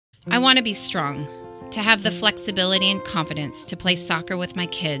I want to be strong, to have the flexibility and confidence to play soccer with my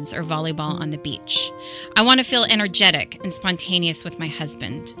kids or volleyball on the beach. I want to feel energetic and spontaneous with my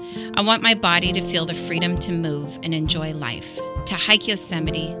husband. I want my body to feel the freedom to move and enjoy life, to hike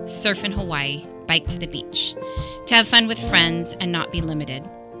Yosemite, surf in Hawaii, bike to the beach, to have fun with friends and not be limited.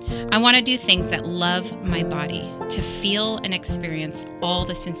 I want to do things that love my body, to feel and experience all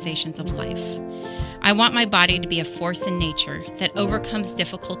the sensations of life. I want my body to be a force in nature that overcomes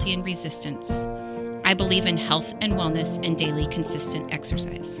difficulty and resistance. I believe in health and wellness and daily consistent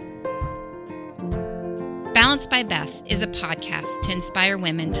exercise. Balanced by Beth is a podcast to inspire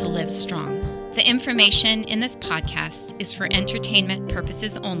women to live strong. The information in this podcast is for entertainment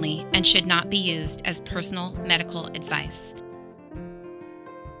purposes only and should not be used as personal medical advice.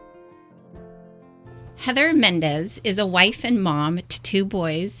 Heather Mendez is a wife and mom to 2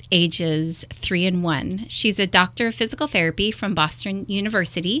 boys, ages 3 and 1. She's a doctor of physical therapy from Boston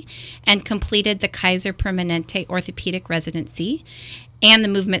University and completed the Kaiser Permanente Orthopedic Residency and the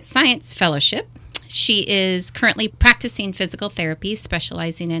Movement Science Fellowship. She is currently practicing physical therapy,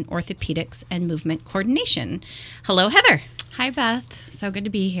 specializing in orthopedics and movement coordination. Hello, Heather. Hi, Beth. So good to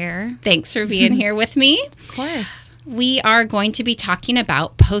be here. Thanks for being here with me. Of course. We are going to be talking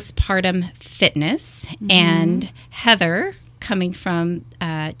about postpartum fitness, and Heather, coming from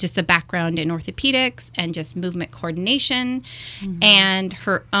just the background in orthopedics and just movement coordination and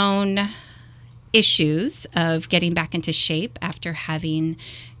her own issues of getting back into shape after having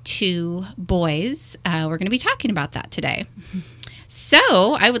 2 boys. We're going to be talking about that today.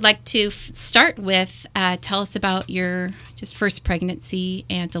 So I would like to start with tell us about your just first pregnancy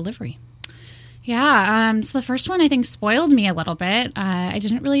and delivery. Yeah, so the first one I think spoiled me a little bit. I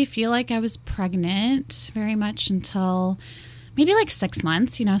didn't really feel like I was pregnant very much until maybe like 6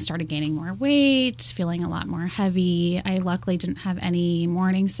 months, started gaining more weight, feeling a lot more heavy. I luckily didn't have any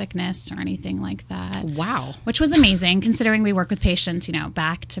morning sickness or anything like that. Wow. Which was amazing considering we work with patients,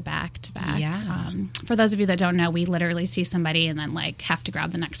 back to back to back. Yeah. For those of you that don't know, we literally see somebody and then have to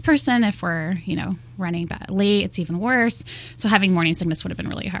grab the next person. If we're, running late, it's even worse. So having morning sickness would have been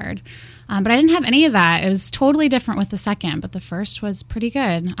really hard. But I didn't have any of that. It was totally different with the second, but the first was pretty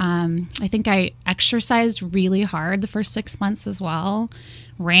good. I think I exercised really hard the first 6 months as well.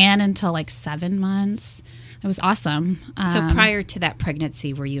 Ran until 7 months. It was awesome. So prior to that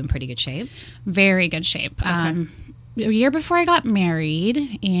pregnancy, were you in pretty good shape? Very good shape. Okay. A year before I got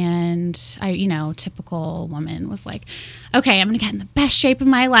married, and I, typical woman was like, okay, I'm going to get in the best shape of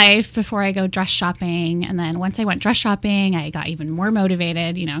my life before I go dress shopping. And then once I went dress shopping, I got even more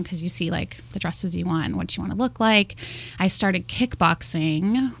motivated, because you see the dresses you want, what you want to look like. I started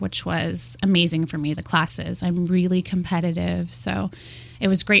kickboxing, which was amazing for me, the classes. I'm really competitive, so it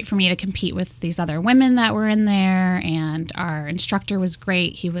was great for me to compete with these other women that were in there, and our instructor was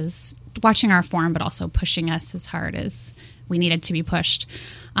great. He was watching our form, but also pushing us as hard as we needed to be pushed.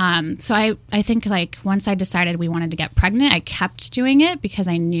 So I think once I decided we wanted to get pregnant, I kept doing it because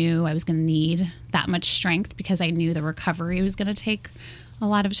I knew I was going to need that much strength, because I knew the recovery was going to take a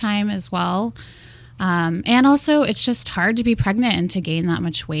lot of time as well. And also it's just hard to be pregnant and to gain that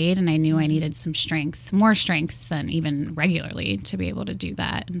much weight. And I knew I needed some strength, more strength than even regularly, to be able to do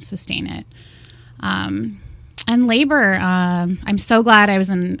that and sustain it. And labor, I'm so glad I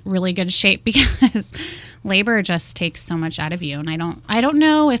was in really good shape, because labor just takes so much out of you. And I don't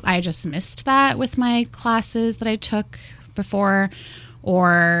know if I just missed that with my classes that I took before,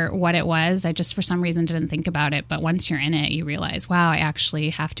 or what it was. I just, for some reason, didn't think about it. But once you're in it, you realize, wow, I actually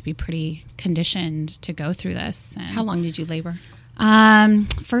have to be pretty conditioned to go through this. And how long did you labor?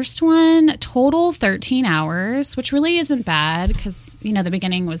 First one, total 13 hours, which really isn't bad because, the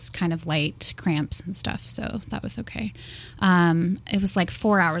beginning was kind of light cramps and stuff. So that was okay. It was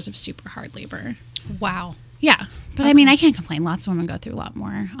 4 hours of super hard labor. Wow. Yeah. But okay. I can't complain. Lots of women go through a lot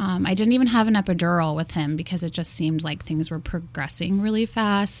more. I didn't even have an epidural with him because it just seemed like things were progressing really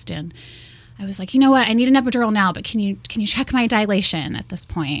fast. And I was like, you know what? I need an epidural now, but can you check my dilation at this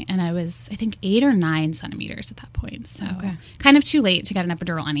point? And I was, I think, 8 or 9 centimeters at that point. So kind of too late to get an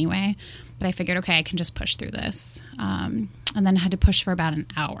epidural anyway. But I figured, okay, I can just push through this. And then had to push for about an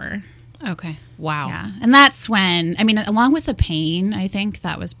hour. Okay. Wow. Yeah. And that's when, along with the pain, I think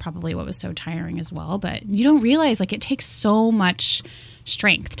that was probably what was so tiring as well. But you don't realize, it takes so much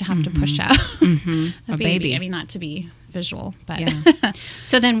strength to have to push out a baby. Not to be visual, but yeah.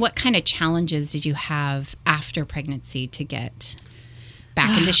 So then what kind of challenges did you have after pregnancy to get back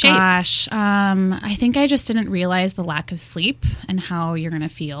into shape? Gosh, I think I just didn't realize the lack of sleep and how you're going to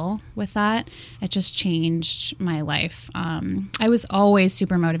feel with that. It just changed my life. I was always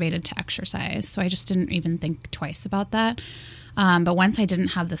super motivated to exercise, so I just didn't even think twice about that. But once I didn't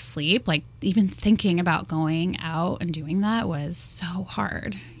have the sleep, like even thinking about going out and doing that was so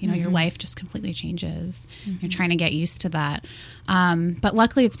hard. You know, your life just completely changes. You're trying to get used to that. But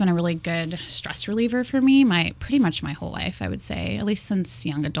luckily it's been a really good stress reliever for me, pretty much my whole life, I would say, at least since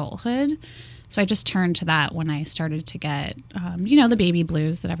young adulthood. So I just turned to that when I started to get, the baby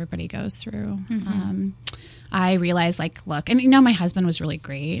blues that everybody goes through. I realized, like, look, and my husband was really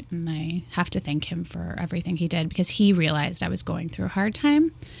great, and I have to thank him for everything he did, because he realized I was going through a hard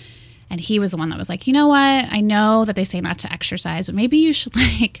time. And he was the one that was like, you know what? I know that they say not to exercise, but maybe you should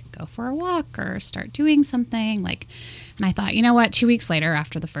like go for a walk or start doing something. Like, and I thought, you know what? 2 weeks later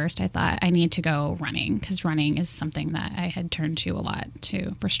after the first, I thought I need to go running, because running is something that I had turned to a lot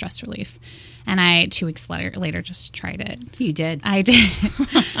for stress relief. And I 2 weeks later just tried it. You did. I did.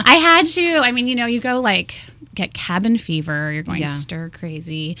 I had to. I mean, you go like get cabin fever. You're going stir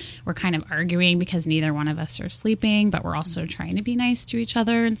crazy. We're kind of arguing because neither one of us are sleeping, but we're also trying to be nice to each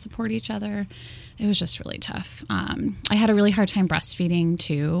other and support each other. It was just really tough. I had a really hard time breastfeeding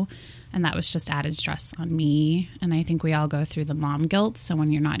too, and that was just added stress on me. And I think we all go through the mom guilt. So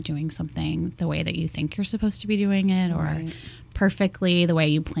when you're not doing something the way that you think you're supposed to be doing it, or perfectly the way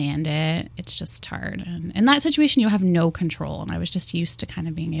you planned it, it's just hard. And in that situation, you have no control. And I was just used to kind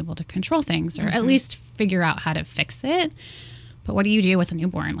of being able to control things, or at least figure out how to fix it. But what do you do with a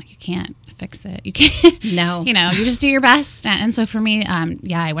newborn? Like, you can't fix it. You can't. No. You just do your best. And so for me,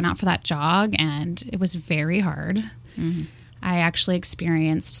 I went out for that jog, and it was very hard. I actually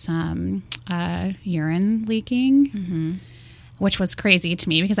experienced some urine leaking, which was crazy to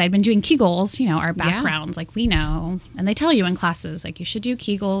me, because I'd been doing Kegels, our backgrounds, like we know, and they tell you in classes, like, you should do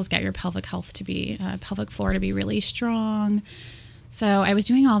Kegels, get your pelvic floor to be really strong. So I was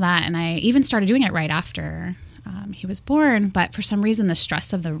doing all that, and I even started doing it right after he was born. But for some reason, the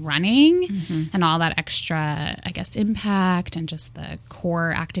stress of the running and all that extra, I guess, impact and just the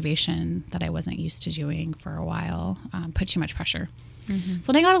core activation that I wasn't used to doing for a while put too much pressure.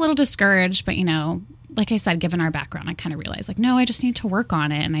 So I got a little discouraged, but, like I said, given our background, I kind of realized, like, no, I just need to work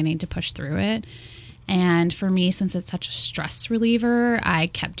on it, and I need to push through it. And for me, since it's such a stress reliever, I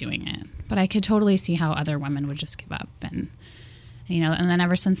kept doing it. But I could totally see how other women would just give up. And then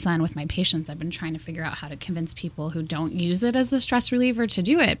ever since then, with my patients, I've been trying to figure out how to convince people who don't use it as the stress reliever to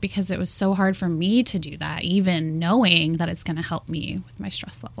do it, because it was so hard for me to do that, even knowing that it's going to help me with my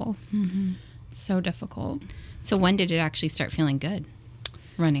stress levels. It's so difficult. So when did it actually start feeling good,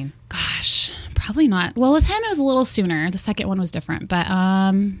 running? Gosh, probably not. Well, with him, it was a little sooner. The second one was different, but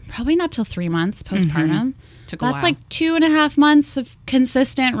probably not till 3 months postpartum. Took a while. That's like 2.5 months of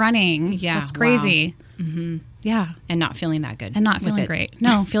consistent running. Yeah. That's crazy. Wow. Yeah. And not feeling that good. And not feeling great.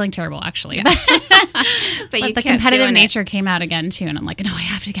 No, feeling terrible, actually. Yeah. But the competitive nature came out again, too. And I'm like, no, I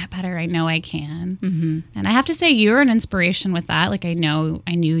have to get better. I know I can. And I have to say, you're an inspiration with that. Like, I knew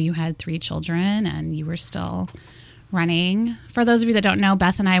you had 3 children, and you were still running. For those of you that don't know,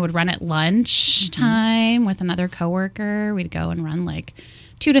 Beth and I would run at lunchtime with another coworker. We'd go and run like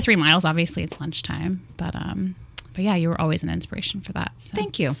 2 to 3 miles. Obviously, it's lunchtime. But yeah, you were always an inspiration for that. So.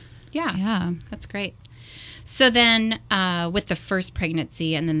 Thank you. Yeah. That's great. So then with the first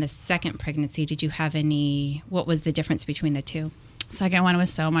pregnancy and then the second pregnancy, did you have what was the difference between the two? Second one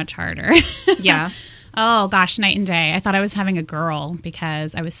was so much harder. Yeah. Oh gosh, night and day. I thought I was having a girl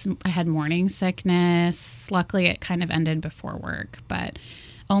because I had morning sickness. Luckily, it kind of ended before work, but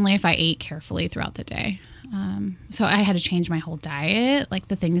only if I ate carefully throughout the day. So I had to change my whole diet. Like,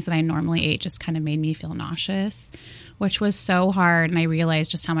 the things that I normally ate just kind of made me feel nauseous, which was so hard. And I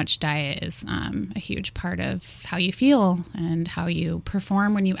realized just how much diet is a huge part of how you feel and how you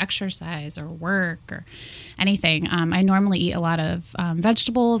perform when you exercise or work or anything. I normally eat a lot of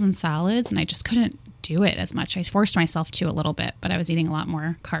vegetables and salads, and I just couldn't do it as much. I forced myself to a little bit, but I was eating a lot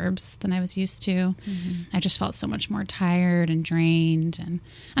more carbs than I was used to. I just felt so much more tired and drained. And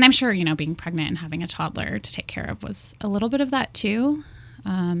I'm sure, being pregnant and having a toddler to take care of was a little bit of that too.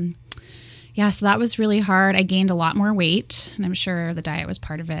 So that was really hard. I gained a lot more weight, and I'm sure the diet was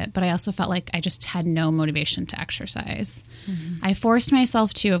part of it, but I also felt like I just had no motivation to exercise. I forced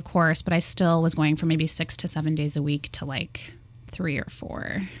myself to, of course, but I still was going from maybe 6 to 7 days a week to like 3 or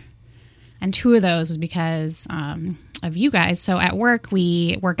 4. And 2 of those was because of you guys. So at work,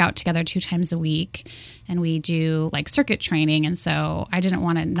 we work out together 2 times a week, and we do like circuit training. And so I didn't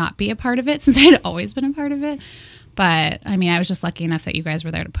want to not be a part of it since I had always been a part of it. But I mean, I was just lucky enough that you guys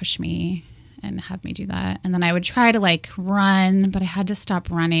were there to push me and have me do that. And then I would try to like run, but I had to stop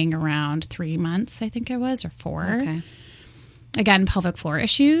running around 3 months, I think it was, or 4. Okay. Again, pelvic floor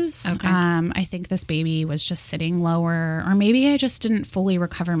issues. Okay. I think this baby was just sitting lower, or maybe I just didn't fully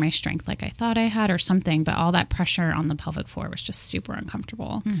recover my strength like I thought I had or something, but all that pressure on the pelvic floor was just super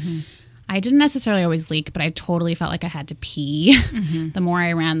uncomfortable. Mm-hmm. I didn't necessarily always leak, but I totally felt like I had to pee. Mm-hmm. The more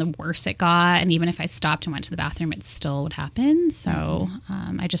I ran, the worse it got. And even if I stopped and went to the bathroom, it still would happen. So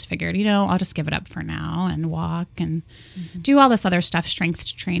I just figured, I'll just give it up for now and walk and do all this other stuff,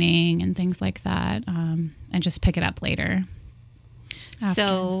 strength training and things like that, and just pick it up later.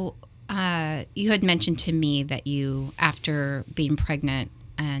 So you had mentioned to me that you, after being pregnant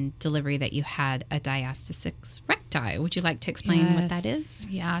and delivery, that you had a diastasis recti. Would you like to explain what that is?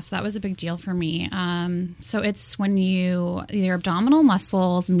 Yeah, so that was a big deal for me. So it's when your abdominal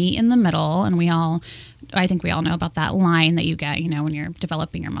muscles meet in the middle, and I think we all know about that line that you get, when you're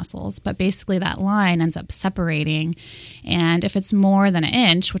developing your muscles. But basically that line ends up separating. And if it's more than an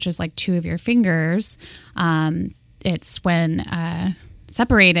inch, which is like 2 of your fingers, it's when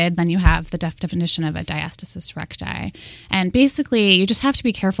separated, then you have the definition of a diastasis recti. And basically, you just have to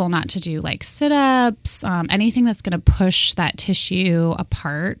be careful not to do like sit-ups, anything that's going to push that tissue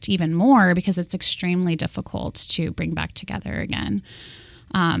apart even more, because it's extremely difficult to bring back together again.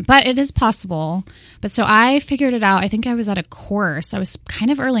 But it is possible. But so I figured it out. I think I was at a course. I was kind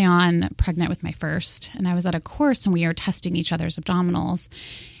of early on pregnant with my first, and I was at a course and we were testing each other's abdominals.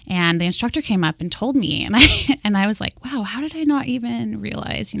 And the instructor came up and told me, and I was like, wow, how did I not even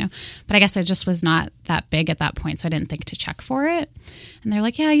realize, But I guess I just was not that big at that point, so I didn't think to check for it. And they're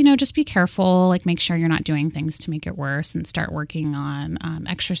like, yeah, just be careful, like make sure you're not doing things to make it worse, and start working on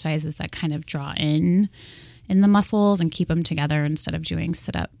exercises that kind of draw in the muscles and keep them together instead of doing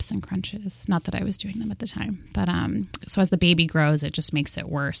sit-ups and crunches. Not that I was doing them at the time, but so as the baby grows, it just makes it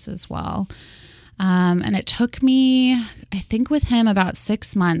worse as well. And it took me, I think with him, about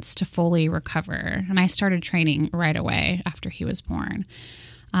 6 months to fully recover. And I started training right away after he was born.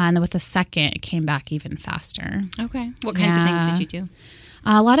 And then with the second, it came back even faster. Okay. What kinds of things did you do?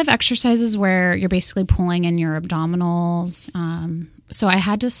 A lot of exercises where you're basically pulling in your abdominals. So I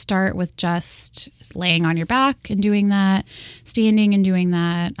had to start with just laying on your back and doing that, standing and doing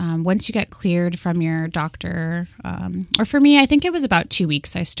that. Once you get cleared from your doctor, or for me, I think it was about 2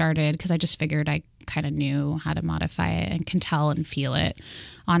 weeks I started, because I just figured I kind of knew how to modify it and can tell and feel it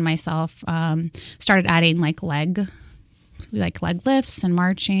on myself. Started adding like leg lifts and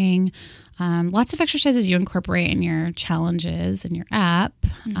marching. Lots of exercises you incorporate in your challenges in your app.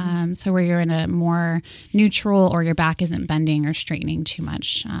 Mm-hmm. So where you're in a more neutral, or your back isn't bending or straightening too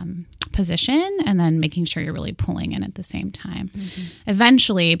much position, and then making sure you're really pulling in at the same time. Mm-hmm.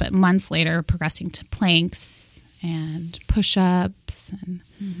 Eventually, but months later, progressing to planks and push-ups and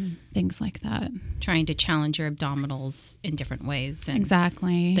things like that. Trying to challenge your abdominals in different ways. And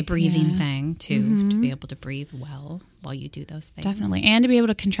exactly. The breathing thing, too, to be able to breathe well while you do those things. Definitely. And to be able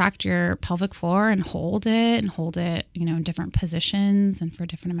to contract your pelvic floor and hold it, in different positions and for a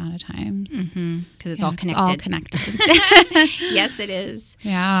different amount of times. Because it's all connected. It's all connected. Yes, it is.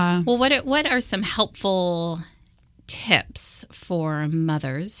 Yeah. Well, what are some helpful tips for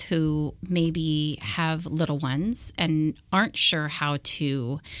mothers who maybe have little ones and aren't sure how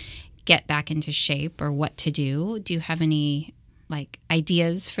to get back into shape or what to do? Do you have any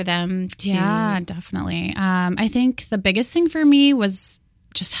ideas for them to? Yeah, definitely. I think the biggest thing for me was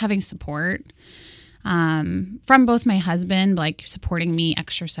just having support from both my husband, supporting me,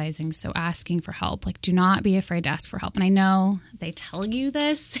 exercising. So asking for help, do not be afraid to ask for help. And I know they tell you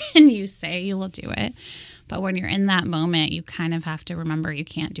this and you say you will do it, but when you're in that moment, you kind of have to remember you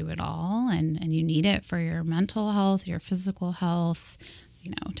can't do it all, and you need it for your mental health, your physical health,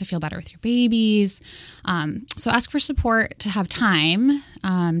 to feel better with your babies. So ask for support to have time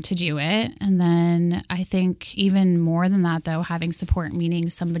to do it. And then I think even more than that, though, having support, meaning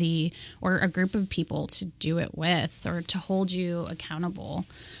somebody or a group of people to do it with or to hold you accountable.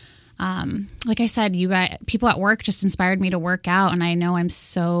 Like I said, people at work just inspired me to work out, and I know I'm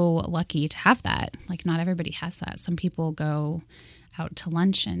so lucky to have that. Not everybody has that. Some people go out to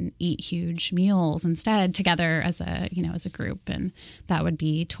lunch and eat huge meals instead together as a group, and that would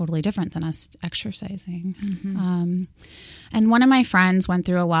be totally different than us exercising. And one of my friends went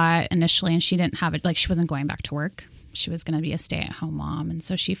through a lot initially, and she didn't have it. She wasn't going back to work. She was going to be a stay-at-home mom, and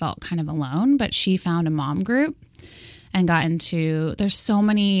so she felt kind of alone. But she found a mom group and got into, there's so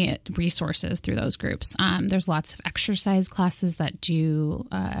many resources through those groups. There's lots of exercise classes that do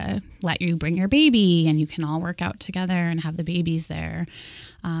let you bring your baby, and you can all work out together and have the babies there.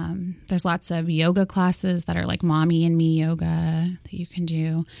 There's lots of yoga classes that are like mommy and me yoga that you can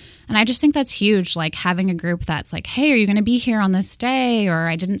do. And I just think that's huge, having a group that's hey, are you going to be here on this day? Or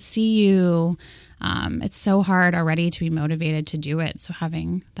I didn't see you. It's so hard already to be motivated to do it. So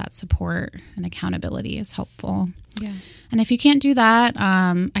having that support and accountability is helpful. Yeah. And if you can't do that,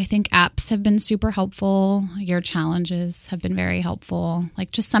 I think apps have been super helpful. Your challenges have been very helpful.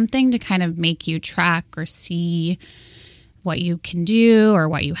 Like just something to kind of make you track or see what you can do or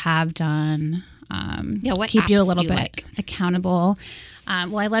what you have done. What keep you a apps little do you bit like? accountable.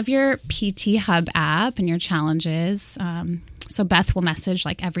 Well, I love your PT Hub app and your challenges. So Beth will message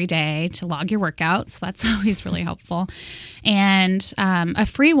like every day to log your workouts. So that's always really helpful. And a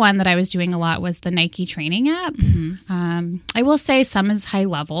free one that I was doing a lot was the Nike training app. I will say some is high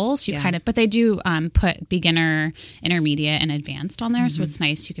level, so you but they do put beginner, intermediate, and advanced on there. So it's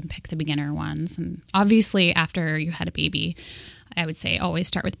nice. You can pick the beginner ones. And obviously after you had a baby, I would say always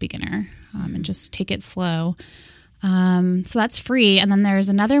start with beginner and just take it slow. So that's free. And then there's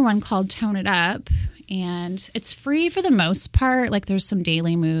another one called Tone It Up. And it's free for the most part. Like there's some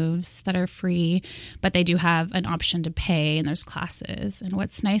daily moves that are free, but they do have an option to pay and there's classes. And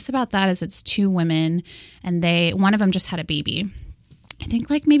what's nice about that is it's 2 women and one of them just had a baby. I think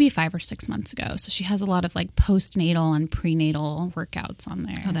like maybe 5 or 6 months ago. So she has a lot of like postnatal and prenatal workouts on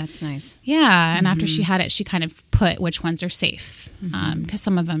there. Oh, that's nice. Yeah. And after she had it, she kind of put which ones are safe. Because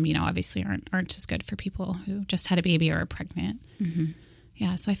some of them, obviously aren't as good for people who just had a baby or are pregnant.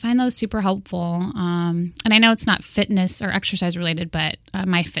 Yeah, so I find those super helpful. And I know it's not fitness or exercise related, but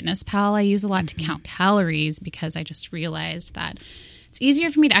MyFitnessPal I use a lot to count calories because I just realized that it's easier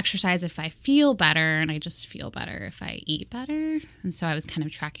for me to exercise if I feel better, and I just feel better if I eat better. And so I was kind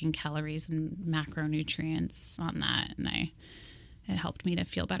of tracking calories and macronutrients on that, and it helped me to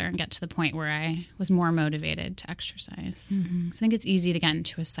feel better and get to the point where I was more motivated to exercise. So I think it's easy to get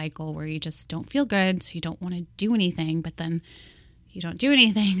into a cycle where you just don't feel good, so you don't want to do anything, but then you don't do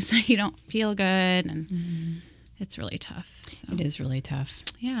anything, so you don't feel good, and it's really tough. So. It is really tough.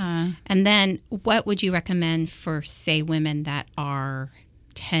 Yeah. And then what would you recommend for, say, women that are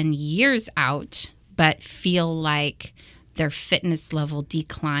 10 years out but feel like their fitness level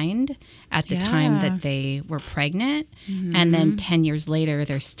declined at the time that they were pregnant, and then 10 years later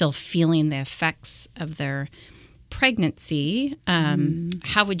they're still feeling the effects of their pregnancy?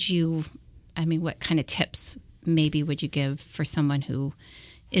 How would you, what kind of tips maybe would you give for someone who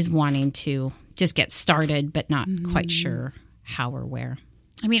is wanting to just get started but not quite sure how or where?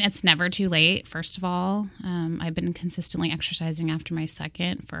 It's never too late, first of all. I've been consistently exercising after my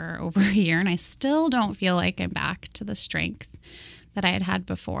second for over a year, and I still don't feel like I'm back to the strength that I had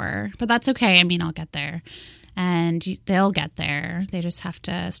before. But that's okay. I'll get there. And they'll get there. They just have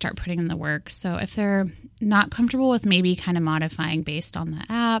to start putting in the work. So if they're not comfortable with maybe kind of modifying based on the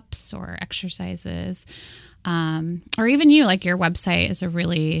apps or exercises, or even like your website is a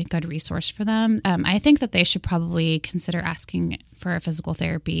really good resource for them. I think that they should probably consider asking for a physical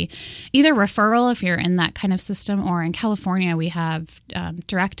therapy, either referral if you're in that kind of system, or in California we have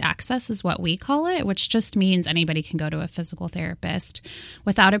direct access is what we call it, which just means anybody can go to a physical therapist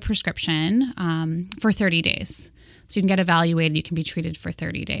without a prescription for 30 days. So you can get evaluated, you can be treated for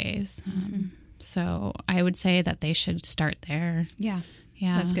 30 days. So I would say that they should start there. Yeah.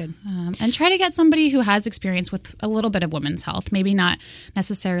 Yeah, that's good. And try to get somebody who has experience with a little bit of women's health, maybe not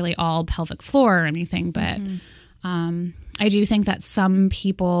necessarily all pelvic floor or anything, but I do think that some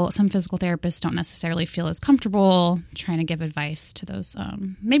physical therapists don't necessarily feel as comfortable trying to give advice to those,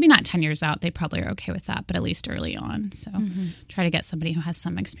 maybe not 10 years out, they probably are okay with that, but at least early on. So try to get somebody who has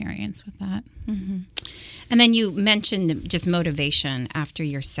some experience with that. And then you mentioned just motivation after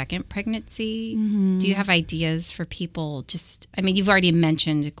your second pregnancy. Do you have ideas for people? You've already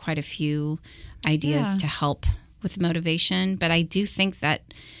mentioned quite a few ideas to help with motivation, but I do think that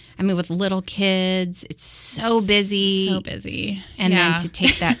with little kids, it's so busy. So busy. And then to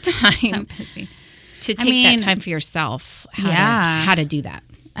take that time. So busy. To take that time for yourself, how to do that.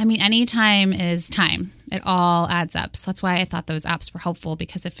 Any time is time. It all adds up. So that's why I thought those apps were helpful,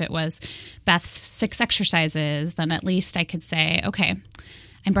 because if it was Beth's 6 exercises, then at least I could say, okay,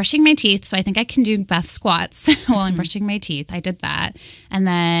 I'm brushing my teeth, so I think I can do Beth's squats while I'm brushing my teeth. I did that. And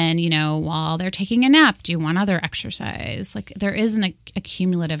then, while they're taking a nap, do one other exercise. Like there is a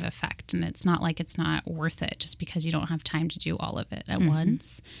cumulative effect, and it's not like it's not worth it just because you don't have time to do all of it at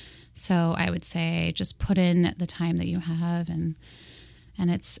once. So I would say just put in the time that you have, and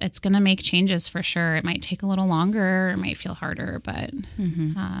it's going to make changes for sure. It might take a little longer, it might feel harder, but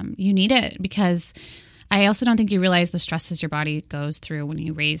you need it, because I also don't think you realize the stresses your body goes through when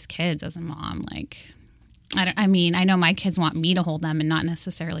you raise kids as a mom. Like, I know my kids want me to hold them and not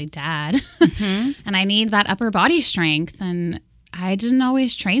necessarily dad. And I need that upper body strength. And I didn't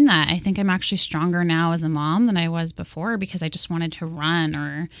always train that. I think I'm actually stronger now as a mom than I was before because I just wanted to run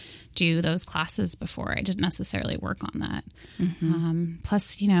or do those classes before. I didn't necessarily work on that.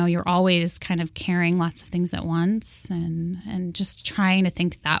 Plus, you're always kind of carrying lots of things at once and just trying to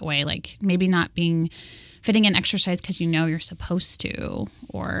think that way, like maybe not fitting in exercise because you're supposed to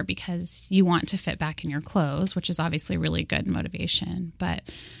or because you want to fit back in your clothes, which is obviously really good motivation, but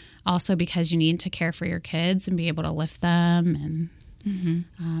also because you need to care for your kids and be able to lift them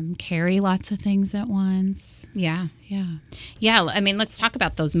and carry lots of things at once. Yeah. Yeah. Yeah. I mean, let's talk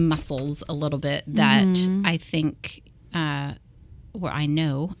about those muscles a little bit that I think, I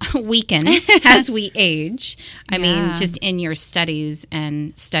know weaken as we age. I mean, just in your studies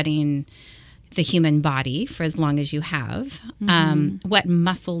and studying the human body for as long as you have, what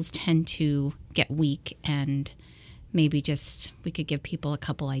muscles tend to get weak, and maybe just we could give people a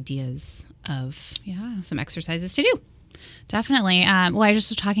couple ideas of some exercises to do. Definitely. Well, I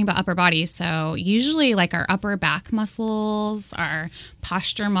just was talking about upper body. So usually like our upper back muscles, our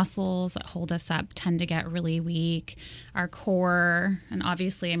posture muscles that hold us up tend to get really weak. Our core, and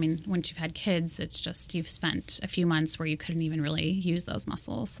obviously, I mean, once you've had kids, it's just you've spent a few months where you couldn't even really use those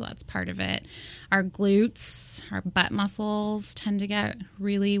muscles. So that's part of it. Our glutes, our butt muscles tend to get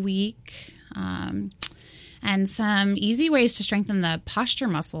really weak. And some easy ways to strengthen the posture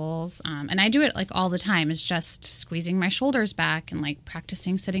muscles, and I do it like all the time, is just squeezing my shoulders back and like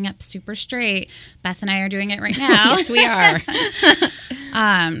practicing sitting up super straight. Beth and I are doing it right now. Yes, we are.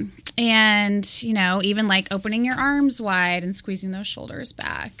 And, even like opening your arms wide and squeezing those shoulders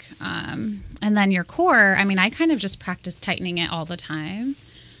back. And then your core, I mean, I kind of just practice tightening it all the time.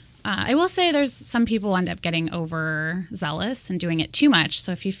 I will say there's some people end up getting overzealous and doing it too much.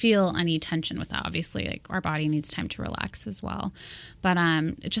 So if you feel any tension with that, obviously, like our body needs time to relax as well. But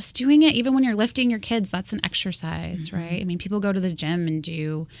just doing it, even when you're lifting your kids, that's an exercise, right? I mean, people go to the gym and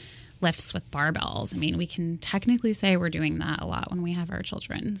do lifts with barbells. I mean, we can technically say we're doing that a lot when we have our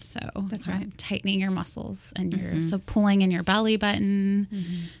children. So that's right. Tightening your muscles and your so pulling in your belly button,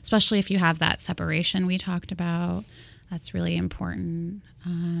 especially if you have that separation we talked about. That's really important.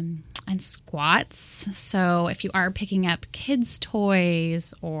 And squats. So if you are picking up kids'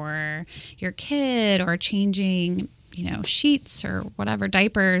 toys or your kid or changing, sheets or whatever,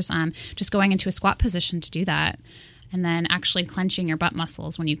 diapers, just going into a squat position to do that. And then actually clenching your butt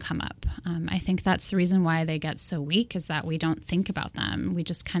muscles when you come up. I think that's the reason why they get so weak, is that we don't think about them. We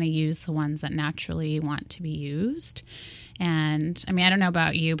just kind of use the ones that naturally want to be used. And I mean, I don't know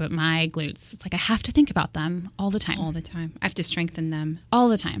about you, but my glutes, it's like I have to think about them all the time. All the time. I have to strengthen them. All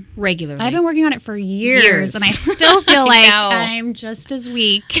the time. Regularly. I've been working on it for years. And I still feel like I'm just as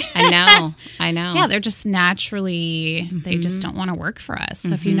weak. I know. Yeah, they're just naturally, they just don't want to work for us.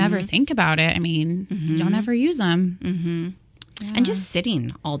 So if you never think about it, I mean, you don't ever use them. Yeah. And just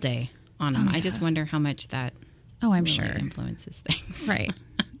sitting all day on them. I just wonder how much that I'm really sure influences things. Right.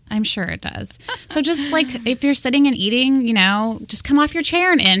 I'm sure it does. So just like if you're sitting and eating, just come off your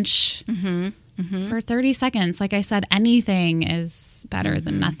chair an inch for 30 seconds. Like I said, anything is better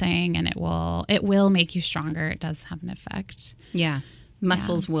than nothing, and it will make you stronger. It does have an effect. Yeah.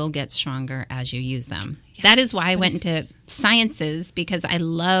 Muscles will get stronger as you use them. Yes, that is why I went into sciences, because I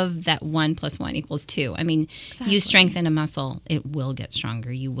love that 1 + 1 = 2. I mean, you strengthen a muscle, it will get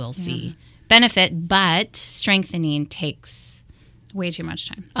stronger. You will see benefit, but strengthening takes way too much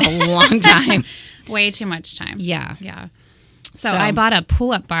time. A long time. Way too much time. Yeah. Yeah. So I bought a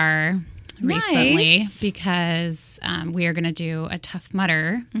pull-up bar recently because we are going to do a Tough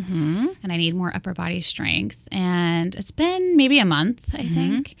Mudder, and I need more upper body strength. And it's been maybe a month, I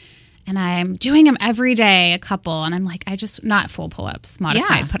think. And I'm doing them every day, a couple. And I'm like, not full pull-ups,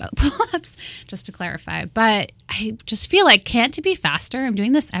 modified pull-ups, just to clarify. But I just feel like, can't it be faster? I'm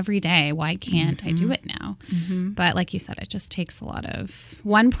doing this every day. Why can't I do it now? But like you said, it just takes a lot of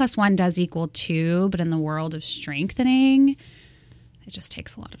 1 + 1 does equal 2. But in the world of strengthening, it just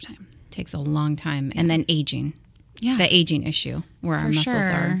takes a lot of time. It takes a long time. And then aging. Yeah. The aging issue where our muscles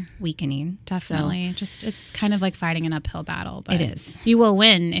are weakening. Definitely. So. It's kind of like fighting an uphill battle. But it is. You will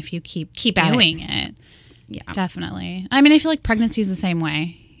win if you keep doing it. Yeah. Definitely. I mean, I feel like pregnancy is the same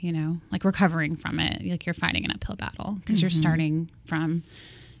way, like recovering from it. Like you're fighting an uphill battle because you're starting from,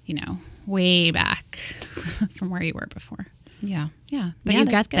 way back from where you were before. Yeah. Yeah. But you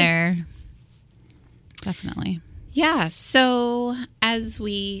get there. Definitely. Yeah. So as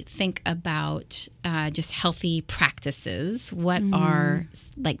we think about just healthy practices, what are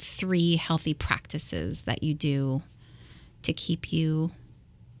like 3 healthy practices that you do to keep you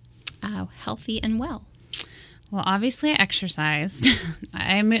healthy and well? Well, obviously I exercised.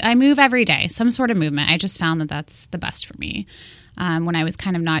 I move every day, some sort of movement. I just found that that's the best for me. When I was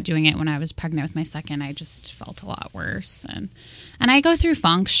kind of not doing it when I was pregnant with my second, I just felt a lot worse. And I go through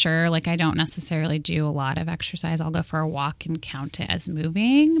funk, sure. Like I don't necessarily do a lot of exercise. I'll go for a walk and count it as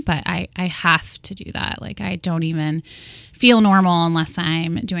moving, but I have to do that. Like I don't even feel normal unless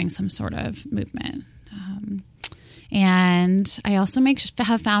I'm doing some sort of movement. And I also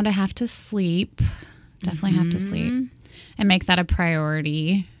have found I have to sleep. Definitely have to sleep and make that a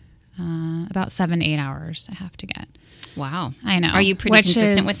priority. About 7 to 8 hours I have to get. Wow. I know. Are you pretty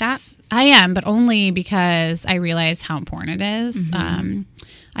consistent with that? I am, but only because I realize how important it is.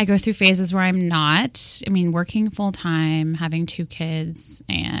 I go through phases where I'm not. I mean, working full time, having 2 kids,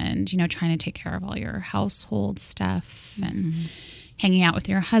 and, trying to take care of all your household stuff and hanging out with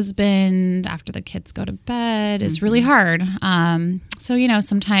your husband after the kids go to bed is really hard. So,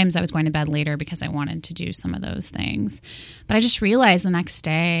 sometimes I was going to bed later because I wanted to do some of those things. But I just realized the next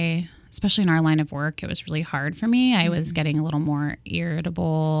day, especially in our line of work, it was really hard for me. I was getting a little more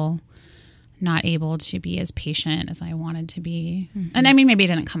irritable, not able to be as patient as I wanted to be. And I mean, maybe it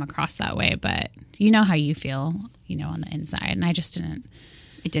didn't come across that way, but you know how you feel, on the inside. And I just didn't.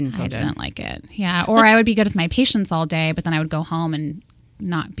 It didn't feel I good. didn't like it. Yeah. Or I would be good with my patients all day, but then I would go home and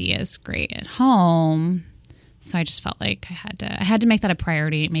not be as great at home. So I just felt like I had to make that a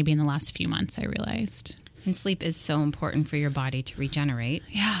priority. Maybe in the last few months, I realized. And sleep is so important for your body to regenerate.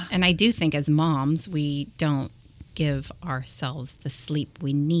 Yeah. And I do think as moms, we don't give ourselves the sleep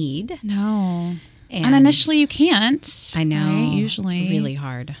we need. No. And initially you can't. I know. Right? Usually. It's really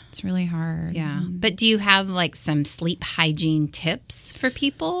hard. It's really hard. Yeah. But do you have like some sleep hygiene tips for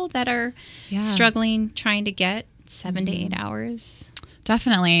people that are struggling trying to get 7 to 8 hours?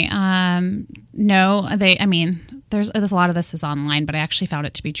 Definitely. No, there's a lot of this is online, but I actually found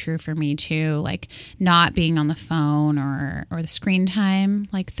it to be true for me too. Like not being on the phone or the screen time,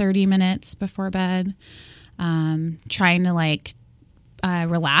 like 30 minutes before bed, trying to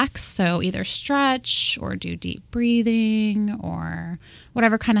relax. So either stretch or do deep breathing or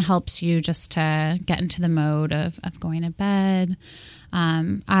whatever kind of helps you just to get into the mode of going to bed.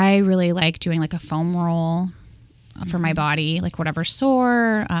 I really like doing like a foam roll for my body, like whatever's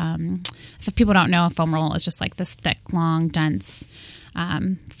sore. If people don't know, a foam roll is just like this thick, long, dense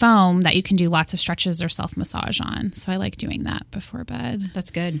foam that you can do lots of stretches or self-massage on. So I like doing that before bed.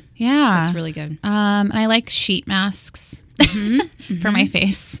 That's good. Yeah. That's really good. And I like sheet masks for my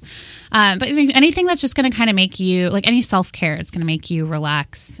face. But anything that's just going to kind of make you, like any self-care, it's going to make you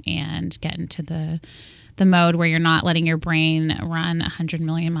relax and get into the mode where you're not letting your brain run 100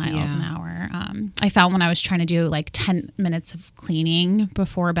 million miles an hour. I found when I was trying to do like 10 minutes of cleaning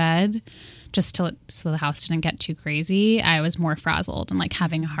before bed, just so the house didn't get too crazy, I was more frazzled and like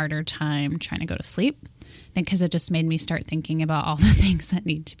having a harder time trying to go to sleep. I think because it just made me start thinking about all the things that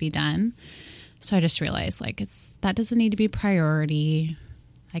need to be done. So I just realized like that doesn't need to be priority.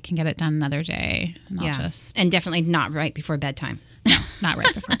 I can get it done another day. And And definitely not right before bedtime. No, not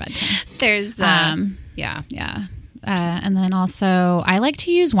right before bedtime. There's, Yeah. And then also, I like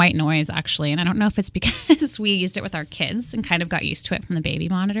to use white noise, actually. And I don't know if it's because we used it with our kids and kind of got used to it from the baby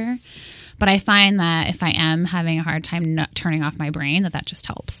monitor. But I find that if I am having a hard time turning off my brain, that just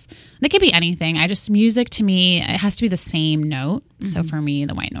helps. And it could be anything. Music to me, it has to be the same note. So for me,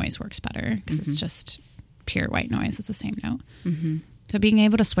 the white noise works better because it's just pure white noise. It's the same note. So being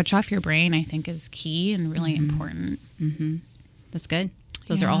able to switch off your brain, I think, is key and really important. That's good.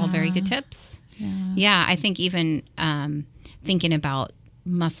 Those are all very good tips. Yeah, I think even thinking about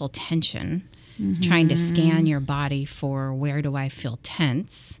muscle tension, trying to scan your body for where do I feel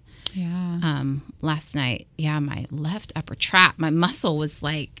tense. Last night, my left upper trap, my muscle was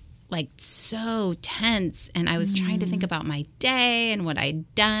like so tense, and I was trying to think about my day and what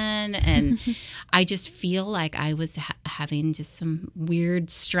I'd done, and I just feel like I was having just some weird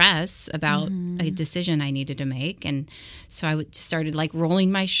stress about a decision I needed to make, and so I started like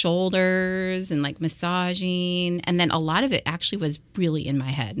rolling my shoulders and like massaging, and then a lot of it actually was really in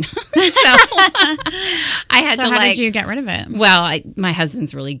my head. So I had to how did you get rid of it? Well, my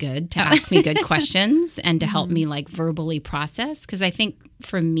husband's really good to ask me good questions and to help me like verbally process, because I think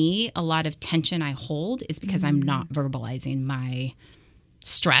for me, a lot of tension I hold is because I'm not verbalizing my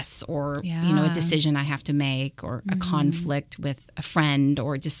stress or, Yeah. a decision I have to make or a conflict with a friend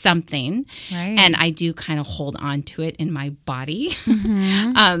or just something. Right. And I do kind of hold on to it in my body.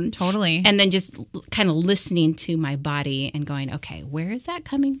 Totally. And then just kind of listening to my body and going, okay, where is that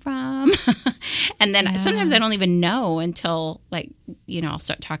coming from? And then sometimes I don't even know until I'll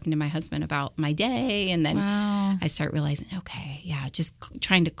start talking to my husband about my day. And then I start realizing, okay, just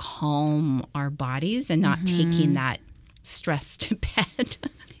trying to calm our bodies and not taking that stress to bed.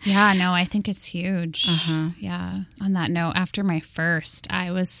 Yeah, no, I think it's huge. Yeah. On that note, after my first,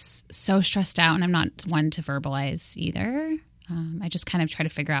 I was so stressed out, and I'm not one to verbalize either. I just kind of try to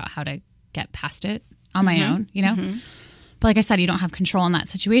figure out how to get past it on my own, But like I said, you don't have control in that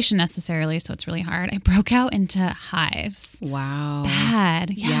situation necessarily, so it's really hard. I broke out into hives. Wow.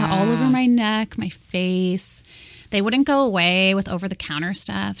 Bad. Yeah, all over my neck, my face. They wouldn't go away with over-the-counter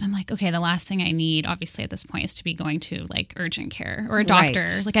stuff. And I'm like, okay, the last thing I need, obviously, at this point is to be going to, urgent care or a doctor.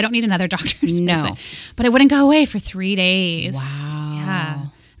 Right. Like, I don't need another doctor's No. visit. But it wouldn't go away for 3 days. Wow. Yeah.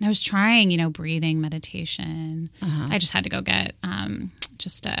 And I was trying, breathing meditation. I just had to go get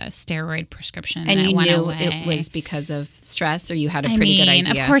just a steroid prescription. And you went knew away. it was because of stress, or you had a pretty good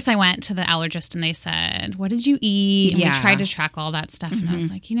idea? Of course, I went to the allergist and they said, what did you eat? And we tried to track all that stuff. And I was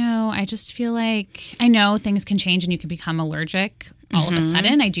like, I just feel like I know things can change and you can become allergic all of a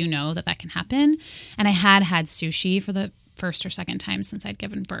sudden. I do know that can happen. And I had sushi for the first or second time since I'd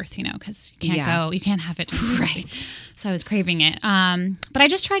given birth, because you can't you can't have it. Right. So I was craving it. But I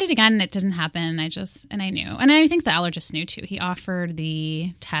just tried it again and it didn't happen. And I knew. And I think the allergist knew too. He offered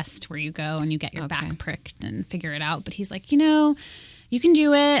the test where you go and you get your back pricked and figure it out. But he's like, you can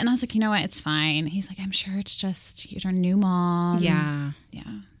do it. And I was like, you know what? It's fine. He's like, I'm sure it's just you're a new mom. Yeah.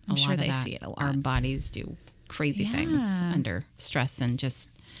 Yeah. I'm sure they see it a lot. Our bodies do crazy things under stress and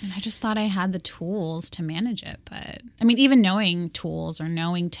just... And I just thought I had the tools to manage it. But I mean, even knowing tools or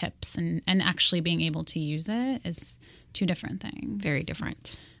knowing tips and actually being able to use it is two different things. Very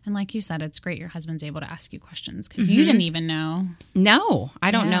different. And like you said, it's great your husband's able to ask you questions because you didn't even know. No,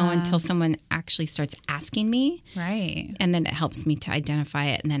 I don't know until someone actually starts asking me. Right. And then it helps me to identify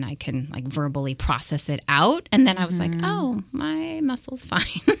it. And then I can verbally process it out. And then I was like, oh, my muscle's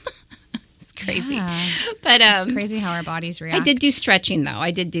fine. Crazy. Yeah. But it's crazy how our bodies react. I did do stretching though. I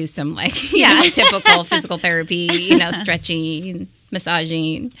did do some typical physical therapy, stretching,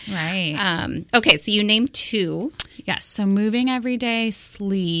 massaging. Right. Okay, so you named 2. Yes. So moving every day,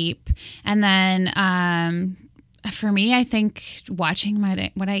 sleep, and then for me, I think watching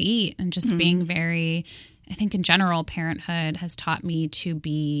what I eat and just being very. I think in general, parenthood has taught me to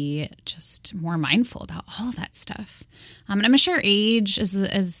be just more mindful about all of that stuff. And I'm sure age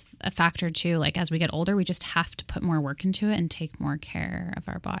is a factor too. Like as we get older, we just have to put more work into it and take more care of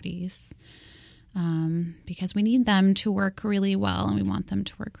our bodies because we need them to work really well and we want them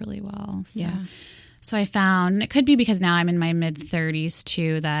to work really well. So I found, it could be because now I'm in my mid-30s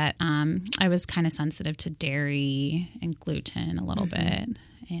too, that I was kind of sensitive to dairy and gluten a little bit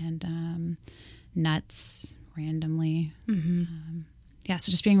and nuts randomly. So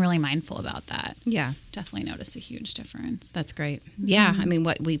just being really mindful about that. Yeah. Definitely notice a huge difference. That's great. Yeah. I mean,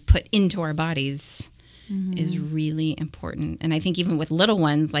 what we put into our bodies is really important. And I think even with little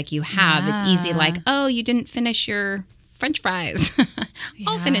ones like you have, it's easy oh, you didn't finish your French fries.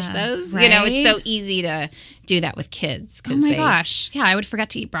 I'll finish those. Right? It's so easy to do that with kids. Oh my gosh. Yeah, I would forget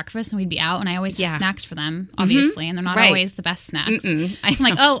to eat breakfast and we'd be out and I always have snacks for them, obviously. And they're not always the best snacks. So I'm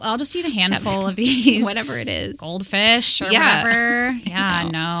like, I'll just eat a handful of these. Whatever it is. Goldfish or whatever. Yeah,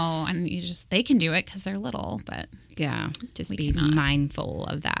 no. And they can do it because they're little, but just be mindful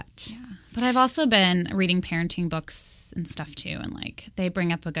of that. Yeah. But I've also been reading parenting books and stuff too. And they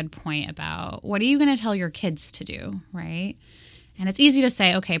bring up a good point about what are you going to tell your kids to do, right? And it's easy to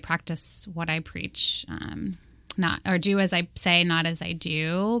say, okay, practice what I preach, or do as I say, not as I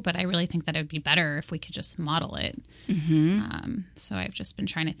do. But I really think that it would be better if we could just model it. So I've just been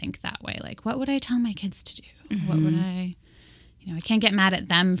trying to think that way. What would I tell my kids to do? What would I, I can't get mad at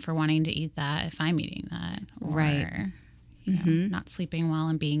them for wanting to eat that if I'm eating that. Or, not sleeping well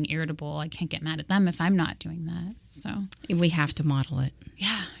and being irritable. I can't get mad at them if I'm not doing that. So we have to model it.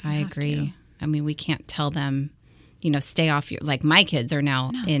 Yeah, I agree. I mean, we can't tell them, stay off your, my kids are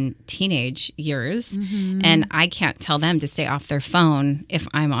now in teenage years and I can't tell them to stay off their phone if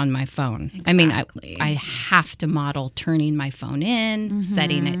I'm on my phone. Exactly. I mean, I have to model turning my phone in,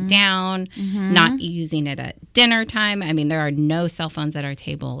 setting it down, not using it at dinner time. I mean, there are no cell phones at our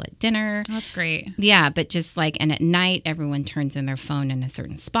table at dinner. That's great. Yeah, but just and at night, everyone turns in their phone in a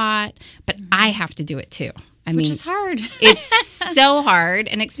certain spot, but I have to do it too. Which is hard. It's so hard,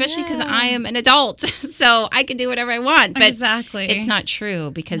 and especially because I am an adult, so I can do whatever I want. But exactly. It's not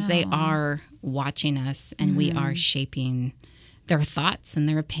true because they are watching us, and we are shaping their thoughts and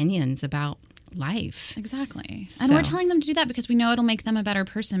their opinions about life. Exactly. And we're telling them to do that because we know it'll make them a better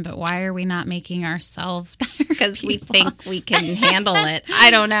person, but why are we not making ourselves better? Because we think we can handle it.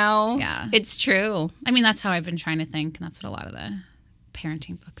 I don't know. Yeah. It's true. I mean, that's how I've been trying to think, and that's what a lot of the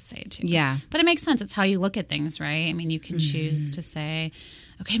parenting books say too. Yeah. But it makes sense. It's how you look at things, right? I mean, you can choose to say,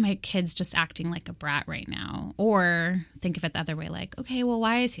 okay, my kid's just acting like a brat right now. Or think of it the other way, like, okay, well,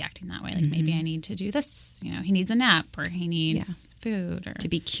 why is he acting that way? Like, maybe I need to do this. You know, he needs a nap, or he needs food. Or to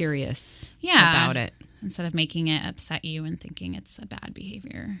be curious about it. Instead of making it upset you and thinking it's a bad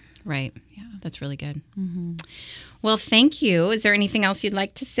behavior. Right. Yeah. That's really good. Well, thank you. Is there anything else you'd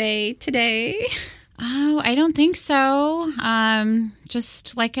like to say today? Oh, I don't think so.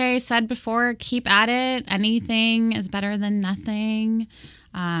 Just like I said before, keep at it. Anything is better than nothing.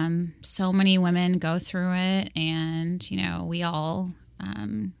 So many women go through it, and, you know, we all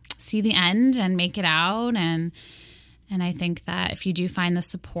see the end and make it out. And I think that if you do find the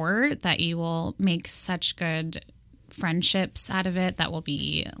support, that you will make such good friendships out of it that will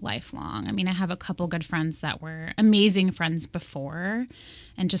be lifelong. I mean, I have a couple good friends that were amazing friends before,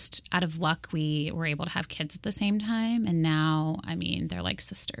 and just out of luck, we were able to have kids at the same time. And now, I mean, they're like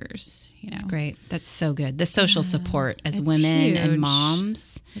sisters, you know. That's great. That's so good. The social support as women and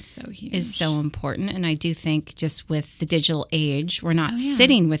moms it's so huge. Is so important. And I do think just with the digital age, we're not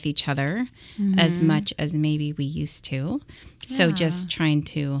sitting with each other as much as maybe we used to. So just trying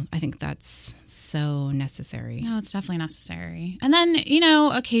to, I think that's so necessary. No, it's definitely necessary. And then, you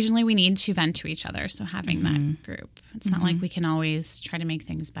know, occasionally we need to vent to each other. So having that group, it's not like we can always try to make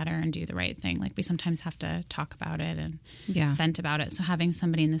things better and do the right thing. Like, we sometimes have to talk about it and vent about it. So having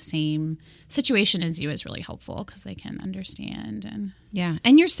somebody in the same situation as you is really helpful because they can understand. And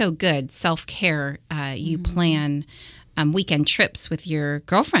you're so good. Self-care. You plan weekend trips with your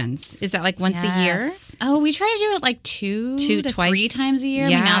girlfriends. Is that like once a year? Oh, we try to do it like two to twice. 3 times a year.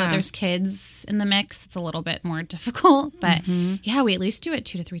 Yeah. I mean, now that there's kids in the mix, it's a little bit more difficult. But yeah, we at least do it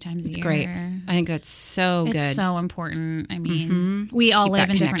 2 to 3 times a year. It's great. I think that's so good. It's so important. I mean, we all live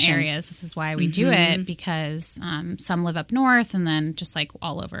in different areas. This is why we do it, because some live up north and then just like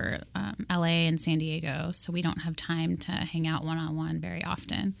all over LA and San Diego. So we don't have time to hang out one-on-one very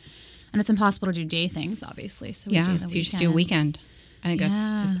often. And it's impossible to do day things, obviously. So we do the weekends. You just do a weekend. I think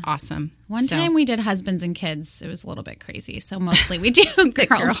that's just awesome. One time we did husbands and kids. It was a little bit crazy. So mostly we do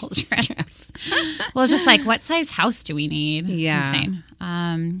girls trips. Well, it's just like, what size house do we need? It's insane.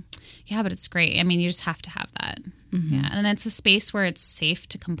 But it's great. I mean, you just have to have that. Yeah. And it's a space where it's safe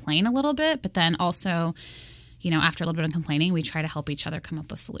to complain a little bit, but then also, you know, after a little bit of complaining, we try to help each other come up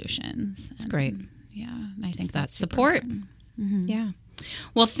with solutions. It's great. Yeah. And I think that's support. Yeah.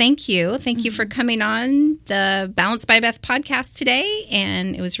 Well, thank you. Thank you for coming on the Balanced by Beth podcast today.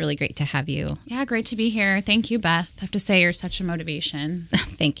 And it was really great to have you. Yeah, great to be here. Thank you, Beth. I have to say, you're such a motivation.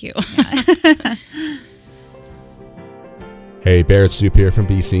 Thank you. Yeah. Hey, Barrett Soup here from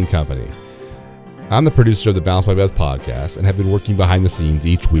BC & Company. I'm the producer of the Balanced by Beth podcast and have been working behind the scenes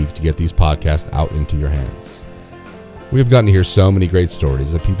each week to get these podcasts out into your hands. We have gotten to hear so many great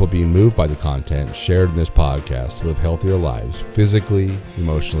stories of people being moved by the content shared in this podcast to live healthier lives, physically,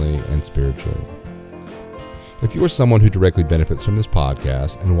 emotionally, and spiritually. If you are someone who directly benefits from this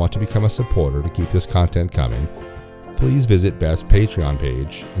podcast and want to become a supporter to keep this content coming, please visit Beth's Patreon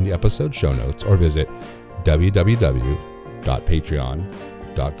page in the episode show notes or visit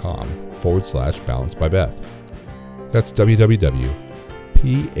www.patreon.com/Balanced by Beth. That's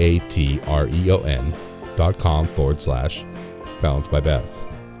www.patreon.com/Balanced by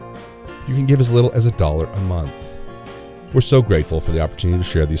Beth. You can give as little as $1 a month. We're so grateful for the opportunity to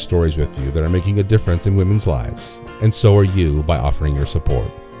share these stories with you that are making a difference in women's lives, and so are you by offering your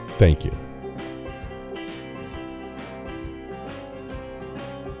support. Thank you.